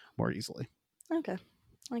 16 more easily. Okay,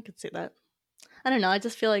 I could see that. I don't know. I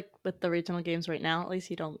just feel like with the regional games right now, at least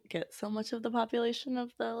you don't get so much of the population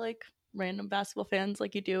of the like random basketball fans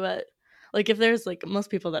like you do at like if there's like most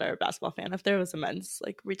people that are a basketball fan, if there was a men's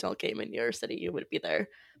like regional game in your city, you would be there.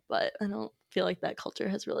 But I don't feel like that culture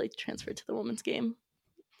has really transferred to the women's game.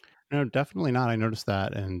 No, definitely not. I noticed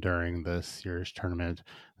that, and during this year's tournament,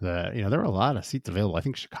 that there were a lot of seats available. I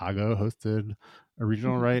think Chicago hosted a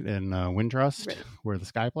regional right in Wintrust, where the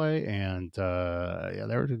Sky play, and there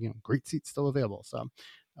were great seats still available. So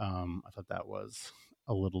I thought that was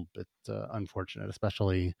a little bit unfortunate,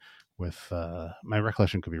 especially with my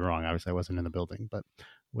recollection could be wrong. Obviously, I wasn't in the building, but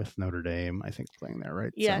with Notre Dame, I think playing there,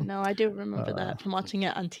 right? Yeah, so, no, I do remember that from watching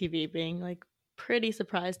it on TV, being like pretty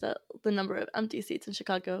surprised at the number of empty seats in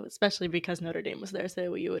Chicago, especially because Notre Dame was there.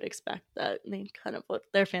 So you would expect that they kind of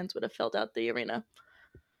their fans would have filled out the arena.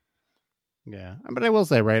 Yeah, but I will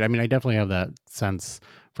say, right, I mean, I definitely have that sense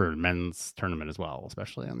for men's tournament as well,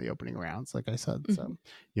 especially on the opening rounds, like I said. So,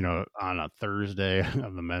 on a Thursday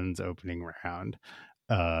of the men's opening round,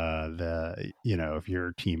 if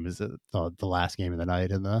your team is at the last game of the night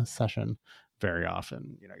in the session, very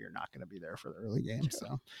often, you're not going to be there for the early game. Sure.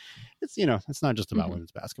 So it's, it's not just about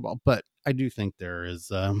women's basketball, but I do think there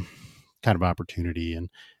is kind of opportunity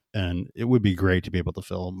and it would be great to be able to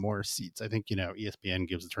fill more seats. I think, ESPN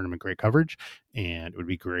gives the tournament great coverage, and it would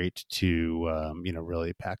be great to,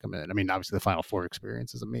 really pack them in. I mean, obviously the Final Four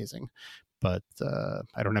experience is amazing, but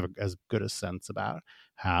I don't have as good a sense about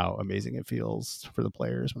how amazing it feels for the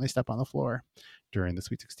players when they step on the floor during the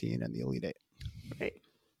Sweet 16 and the Elite Eight. Right.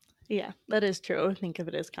 Yeah, that is true. I think if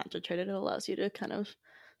it is concentrated, it allows you to kind of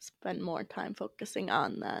spend more time focusing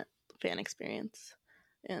on that fan experience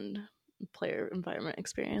and player environment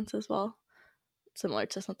experience as well, similar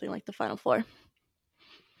to something like the Final Four.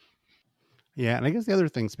 Yeah, and I guess the other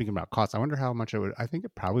thing, speaking about costs, I wonder how much I think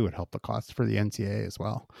it probably would help the cost for the NCAA as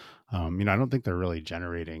well. I don't think they're really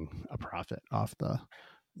generating a profit off the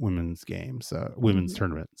women's game, so women's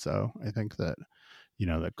tournament. So I think that,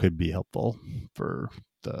 that could be helpful for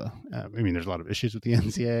there's a lot of issues with the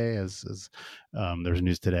NCAA as there's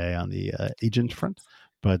news today on the agent front.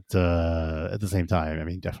 But at the same time, I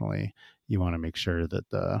mean, definitely you want to make sure that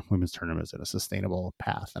the women's tournament is in a sustainable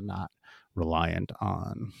path and not reliant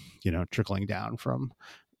on, trickling down from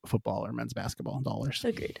football or men's basketball dollars.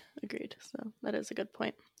 Agreed. So that is a good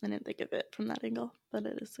point. I didn't think of it from that angle, but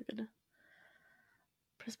it is a good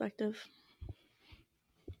perspective.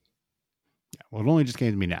 Yeah, well, it only just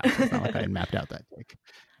came to me now. So it's not like I had mapped out that take.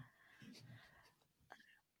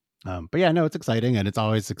 But yeah, no, it's exciting, and it's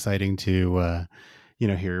always exciting to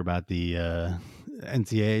hear about the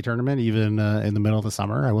NCAA tournament, even in the middle of the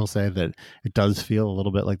summer. I will say that it does feel a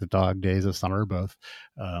little bit like the dog days of summer, both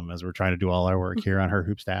as we're trying to do all our work here on Her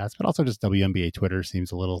Hoop Stats, but also just WNBA Twitter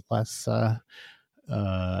seems a little less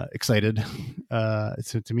excited,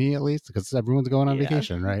 to me at least, because everyone's going on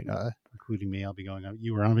vacation, right? Including me. I'll be going on.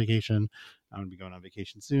 You were on vacation. I'm going to be going on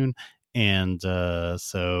vacation soon, and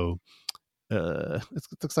so.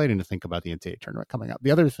 It's exciting to think about the NCAA tournament coming up.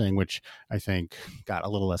 The other thing, which I think got a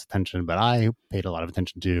little less attention, but I paid a lot of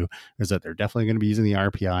attention to, is that they're definitely going to be using the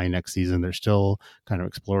RPI next season. They're still kind of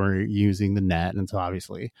exploring using the net. And so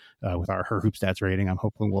obviously with our Her Hoop Stats rating, I'm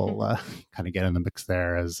hoping we'll kind of get in the mix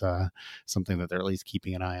there as something that they're at least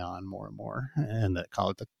keeping an eye on more and more. And that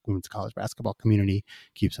the women's college basketball community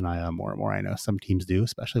keeps an eye on more and more. I know some teams do,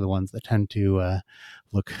 especially the ones that tend to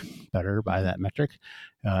look better by that metric.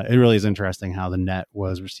 It really is interesting how the net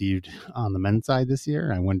was received on the men's side this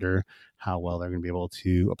year. I wonder how well they're going to be able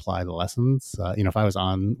to apply the lessons. If I was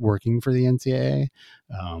working for the NCAA,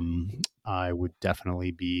 I would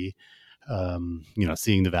definitely be,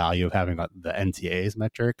 seeing the value of having the NCAA's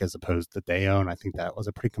metric as opposed to they own. I think that was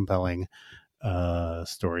a pretty compelling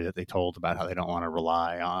story that they told about how they don't want to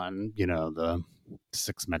rely on, the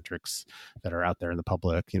 6 metrics that are out there in the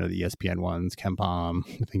public, the ESPN ones, KenPom,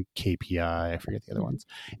 I think KPI, I forget the other ones.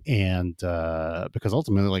 And because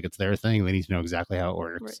ultimately, it's their thing, they need to know exactly how it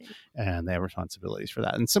works, right. And they have responsibilities for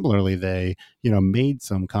that. And similarly, they, made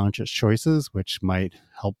some conscious choices, which might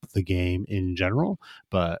help the game in general,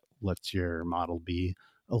 but lets your model be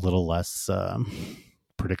a little less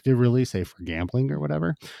predictive, really, say for gambling or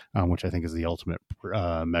whatever, which I think is the ultimate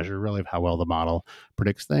measure, really, of how well the model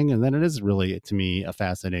predicts things. And then it is really, to me, a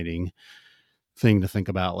fascinating thing to think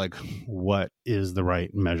about, what is the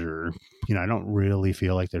right measure. I don't really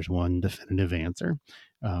feel like there's one definitive answer.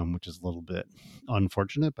 which is a little bit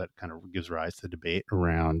unfortunate, but kind of gives rise to debate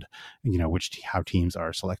around, how teams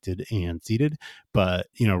are selected and seeded. But,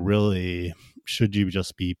 really, should you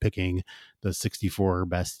just be picking the 64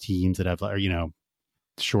 best teams that have,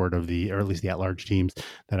 short of or at least the at-large teams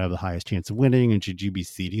that have the highest chance of winning, and should you be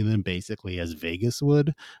seeding them basically as Vegas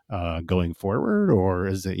would going forward, or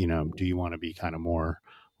is it, do you want to be kind of more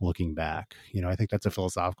looking back? I think that's a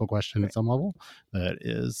philosophical question at some level that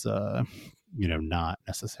is not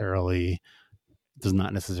necessarily does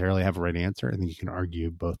not necessarily have a right answer. I think you can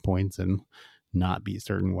argue both points and not be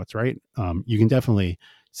certain what's right. You can definitely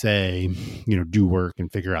say, do work and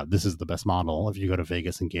figure out this is the best model. If you go to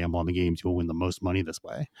Vegas and gamble on the games, you'll win the most money this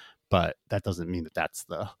way. But that doesn't mean that that's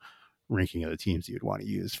the ranking of the teams you would want to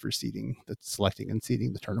use for selecting and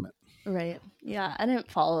seeding the tournament. Right. Yeah. I didn't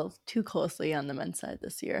follow too closely on the men's side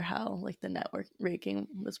this year how the network ranking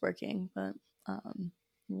was working, but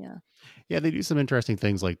yeah, they do some interesting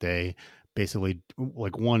things. Like they basically,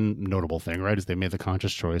 one notable thing, right, is they made the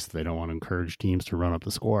conscious choice that they don't want to encourage teams to run up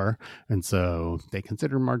the score, and so they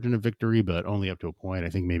consider margin of victory, but only up to a point. I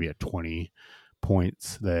think maybe at 20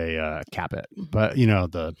 points they cap it. But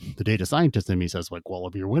the data scientist in me says, well,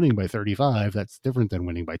 if you're winning by 35, that's different than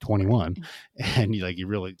winning by 21, and you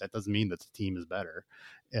really, that doesn't mean that the team is better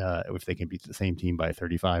if they can beat the same team by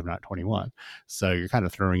 35, not 21. So you're kind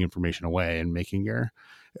of throwing information away and making your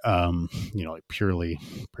purely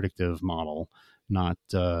predictive model not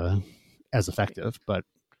as effective. But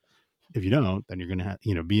if you don't, then you're going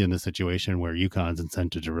to be in this situation where UConn's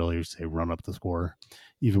incentive to really say run up the score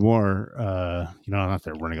even more. Not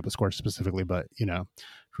they're running up the score specifically, but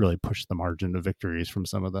really push the margin of victories from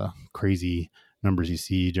some of the crazy numbers you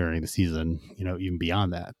see during the season. Even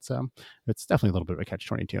beyond that. So it's definitely a little bit of a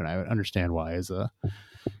catch-22, and I would understand why as a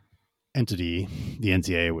entity the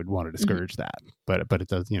NCAA would want to discourage that, but it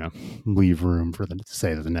does leave room for them to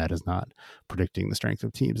say that the net is not predicting the strength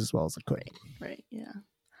of teams as well as it could. Right. Yeah.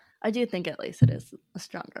 I do think at least it is a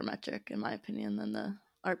stronger metric, in my opinion, than the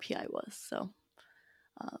RPI was. So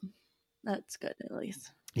that's good, at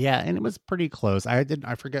least. Yeah, and it was pretty close. I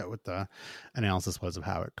forget what the analysis was of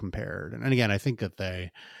how it compared. And again, I think that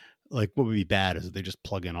they, what would be bad is that they just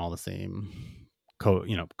plug in all the same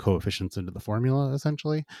coefficients into the formula.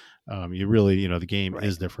 Essentially, you really, the game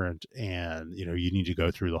is different, and you need to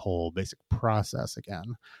go through the whole basic process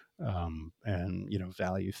again, and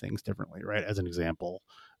value things differently. Right. As an example,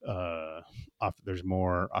 there's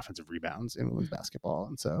more offensive rebounds in women's basketball,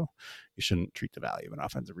 and so you shouldn't treat the value of an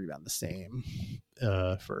offensive rebound the same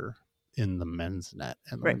for in the men's net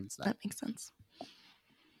and the women's net. That makes sense.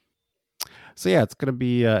 So yeah, it's going to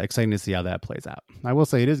be exciting to see how that plays out. I will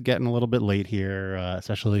say it is getting a little bit late here,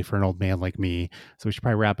 especially for an old man like me. So we should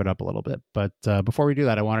probably wrap it up a little bit. But before we do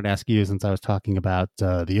that, I wanted to ask you, since I was talking about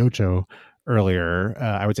the Ocho earlier,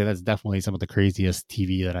 I would say that's definitely some of the craziest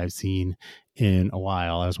TV that I've seen in a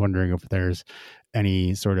while. I was wondering if there's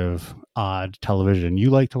any sort of odd television you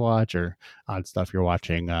like to watch, or odd stuff you're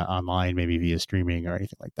watching online, maybe via streaming or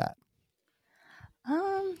anything like that.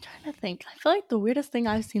 I'm trying to think. I feel like the weirdest thing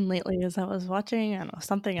I've seen lately is I was watching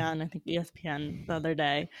something on, I think, ESPN the other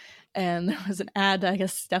day, and there was an ad that I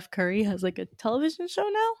guess Steph Curry has a television show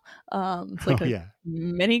now. It's a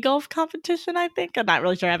mini golf competition, I think. I'm not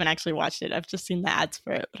really sure. I haven't actually watched it. I've just seen the ads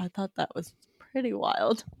for it, but I thought that was pretty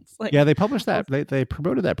wild. They published that. They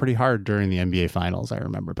promoted that pretty hard during the NBA Finals, I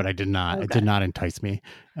remember, but I did not. Okay. It did not entice me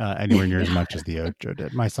anywhere near as much as the Ocho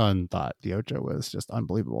did. My son thought the Ocho was just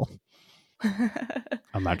unbelievable.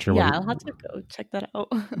 I'm not sure. I'll have to go check that out.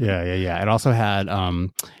 Yeah. It also had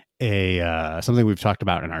something we've talked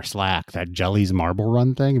about in our Slack, that Jelly's Marble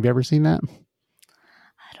Run thing. Have you ever seen that?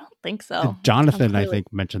 I don't think so. Jonathan, I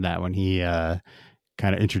think, mentioned that when he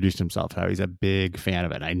kind of introduced himself, how he's a big fan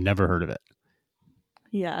of it. I never heard of it.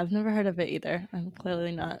 Yeah, I've never heard of it either. I'm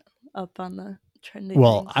clearly not up on the trending.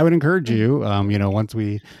 Well, things. I would encourage you, once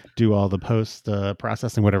we do all the post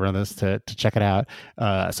processing, whatever on this, to check it out.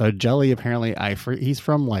 So Jelly, apparently, he's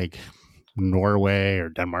from Norway or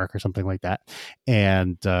Denmark or something like that,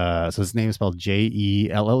 and so his name is spelled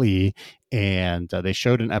Jelle, and they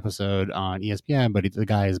showed an episode on ESPN, but the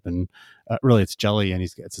guy has been really, it's Jelly, and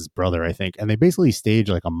it's his brother, I think, and they basically stage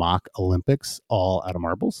a mock Olympics all out of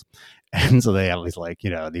marbles. And so they have these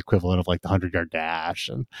the equivalent of the 100-yard dash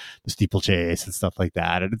and the steeplechase and stuff like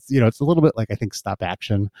that. And it's, it's a little bit I think stop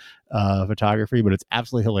action photography, but it's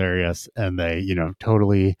absolutely hilarious. And they,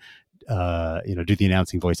 totally, do the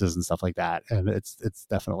announcing voices and stuff like that. And it's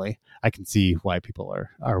definitely, I can see why people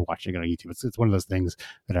are watching it on YouTube. It's one of those things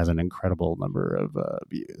that has an incredible number of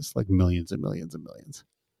views, millions and millions and millions.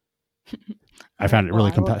 I found it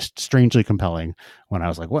Well, really strangely compelling when I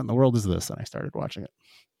was like, what in the world is this? And I started watching it.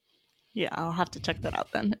 Yeah, I'll have to check that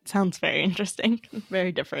out then. It sounds very interesting,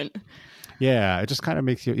 very different. Yeah, it just kind of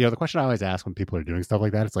makes you, the question I always ask when people are doing stuff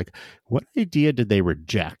like that, it's like, what idea did they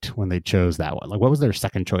reject when they chose that one? Like, what was their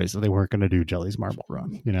second choice? If they weren't going to do Jelly's Marble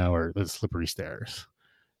Run, or the Slippery Stairs?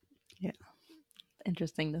 Yeah.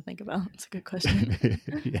 Interesting to think about. It's a good question.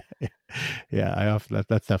 Yeah. I often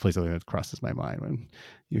that's definitely something that crosses my mind when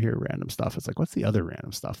you hear random stuff. It's like, what's the other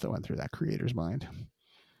random stuff that went through that creator's mind?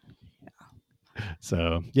 Yeah.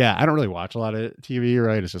 So yeah, I don't really watch a lot of TV,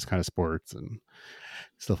 right? It's just kind of sports and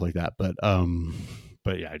stuff like that. But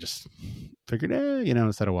yeah, I just figured,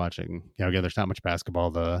 instead of watching, again, there's not much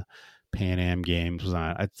basketball. The Pan Am Games was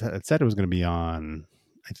on. It said it was going to be on,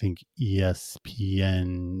 I think,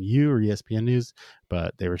 ESPNU or ESPN News,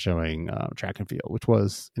 but they were showing track and field, which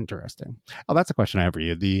was interesting. Oh, that's a question I have for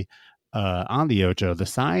you. The on the Ocho, the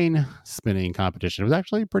sign spinning competition was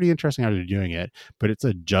actually pretty interesting how they're doing it, but it's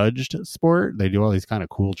a judged sport. They do all these kind of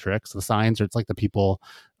cool tricks. The signs are, it's like the people,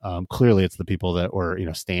 clearly it's the people that were,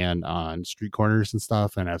 stand on street corners and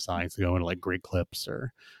stuff and have signs to go into like Great Clips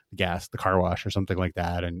or the car wash or something like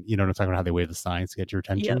that. And you know what I'm talking about, how they wave the signs to get your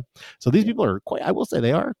attention. Yep. So these people are I will say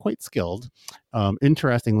they are quite skilled.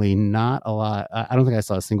 Interestingly, not a lot. I don't think I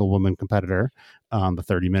saw a single woman competitor on the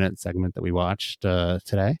 30-minute segment that we watched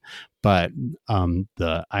today. But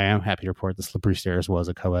I am happy to report the Slippery Stairs was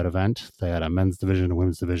a co-ed event. They had a men's division, a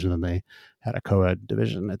women's division, and they had a co-ed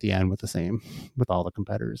division at the end with all the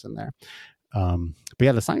competitors in there. But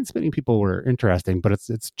yeah, the sign spinning people were interesting, but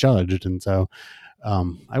it's judged. And so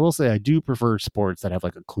I will say I do prefer sports that have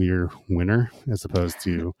like a clear winner as opposed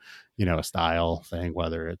to, a style thing,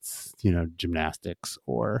 whether it's, gymnastics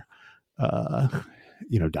or,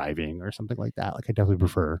 diving or something like that. Like I definitely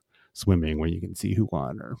prefer swimming where you can see who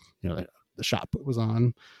won, or, the shot put was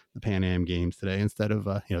on the Pan Am Games today instead of,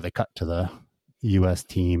 they cut to the U.S.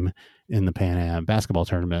 team in the Pan Am basketball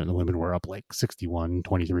tournament and the women were up like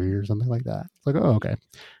 61-23 or something like that. It's like, oh, okay.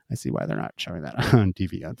 I see why they're not showing that on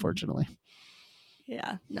TV, unfortunately.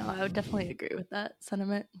 Yeah, no, I would definitely agree with that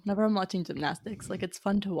sentiment. Whenever I'm watching gymnastics, like it's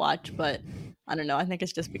fun to watch, but I don't know. I think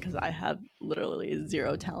it's just because I have literally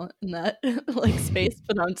zero talent in that like space,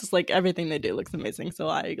 but I'm just like everything they do looks amazing. So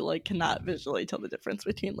I like cannot visually tell the difference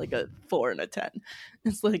between like a 4 and a 10.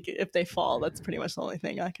 It's like if they fall, that's pretty much the only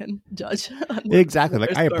thing I can judge. Exactly.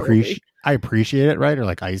 Like I appreciate it, right? Or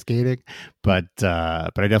like ice skating, but I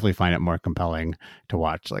definitely find it more compelling to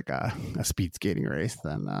watch like a speed skating race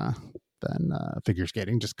than figure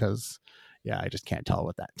skating, just because I just can't tell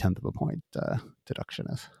what that 10th of a point deduction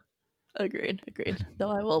is. Agreed.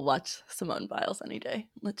 Though I will watch Simone Biles any day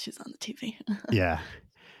when she's on the TV. yeah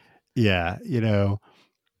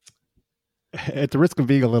at the risk of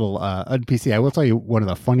being a little un-PC, I will tell you one of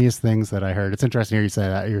the funniest things that I heard. It's interesting to hear you say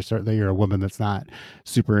that you're a woman that's not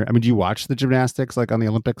super. I mean, do you watch the gymnastics like on the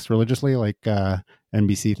Olympics religiously, like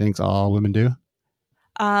NBC thinks all women do?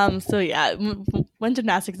 So yeah, when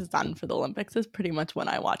gymnastics is on for the Olympics is pretty much when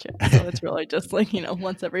I watch it. So it's really just like,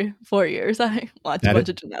 once every 4 years I watch a bunch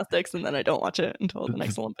of gymnastics and then I don't watch it until the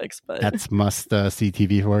next Olympics. But that's must see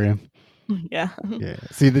TV for you. Yeah.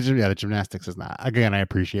 See, the gymnastics is not, again, I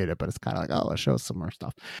appreciate it, but it's kind of like, oh, let's show some more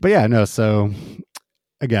stuff. But yeah, no. So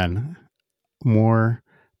again, more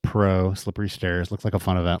pro Slippery Stairs. Looks like a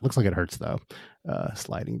fun event. Looks like it hurts though.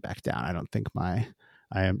 Sliding back down. I don't think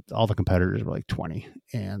all the competitors were like 20,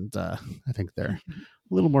 and I think they're a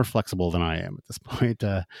little more flexible than I am at this point,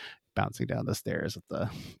 bouncing down the stairs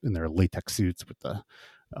in their latex suits with the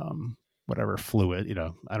whatever fluid,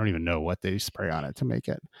 I don't even know what they spray on it to make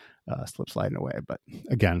it slip sliding away. But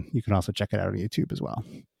again, you can also check it out on YouTube as well.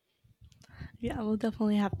 Yeah, we'll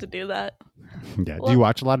definitely have to do that. Yeah. Well, do you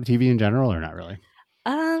watch a lot of TV in general or not really?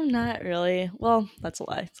 Not really. Well, that's a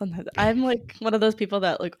lie. Sometimes I'm like one of those people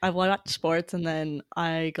that like I watch sports and then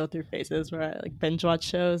I go through phases where I like binge watch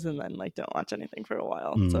shows and then like don't watch anything for a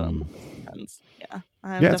while. So it depends. Yeah.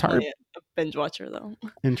 I'm definitely a binge watcher though.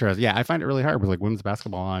 Interesting. Yeah, I find it really hard with like women's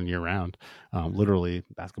basketball on year round. Literally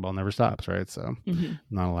basketball never stops, right? So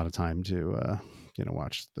not a lot of time to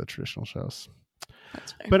watch the traditional shows.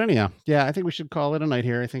 That's fair. But anyhow, yeah, I think we should call it a night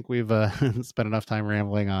here. I think we've spent enough time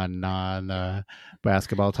rambling on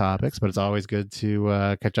non-basketball topics, but it's always good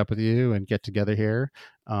to catch up with you and get together here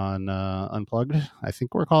on Unplugged. I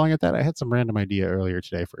think we're calling it that. I had some random idea earlier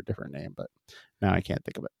today for a different name, but now I can't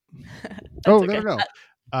think of it. Okay. No.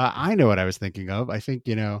 I know what I was thinking of. I think,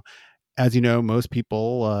 as you know, most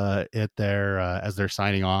people at their as they're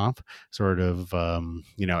signing off, sort of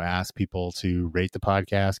ask people to rate the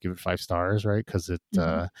podcast, give it 5 stars, right? Because it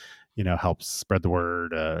helps spread the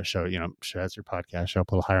word, show as your podcast show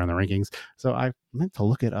up a little higher on the rankings. So I meant to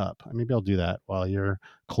look it up. Maybe I'll do that while you're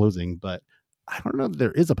closing, but I don't know that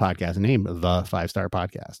there is a podcast named The 5-Star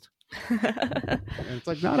Podcast. And it's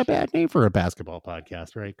like not a bad name for a basketball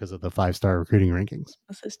podcast, right? Because of the 5-star recruiting rankings.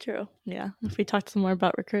 This is true. Yeah. If we talked some more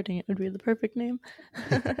about recruiting, it would be the perfect name.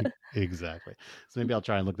 Exactly. So maybe I'll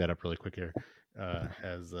try and look that up really quick here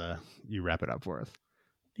as you wrap it up for us.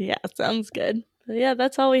 Yeah, sounds good. But yeah,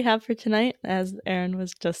 that's all we have for tonight. As Aaron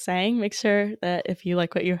was just saying, make sure that if you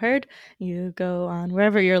like what you heard, you go on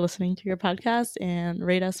wherever you're listening to your podcast and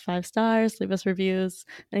rate us 5 stars, leave us reviews,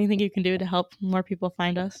 anything you can do to help more people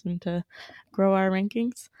find us and to grow our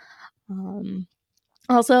rankings.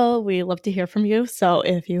 Also, we love to hear from you. So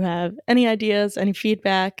if you have any ideas, any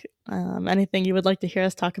feedback, anything you would like to hear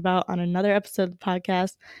us talk about on another episode of the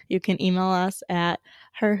podcast, you can email us at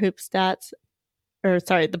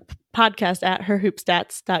the podcast at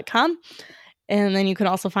herhoopstats.com. And then you can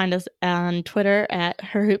also find us on Twitter at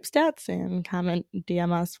herhoopstats and comment,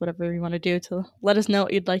 DM us, whatever you want to do to let us know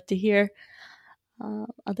what you'd like to hear.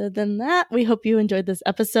 Other than that, we hope you enjoyed this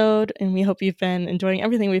episode, and we hope you've been enjoying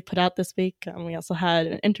everything we've put out this week. We also had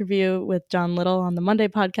an interview with John Little on the Monday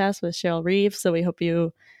podcast with Cheryl Reeves, so we hope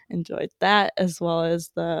you enjoyed that, as well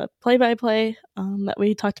as the play-by-play that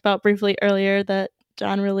we talked about briefly earlier that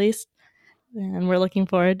John released. And we're looking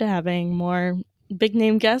forward to having more big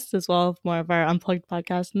name guests as well as more of our Unplugged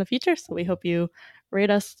podcasts in the future. So we hope you rate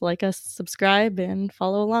us, like us, subscribe, and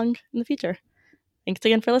follow along in the future. Thanks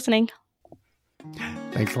again for listening.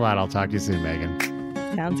 Thanks a lot. I'll talk to you soon, Megan.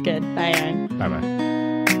 Sounds good. Bye, Aaron.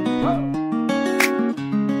 Bye-bye.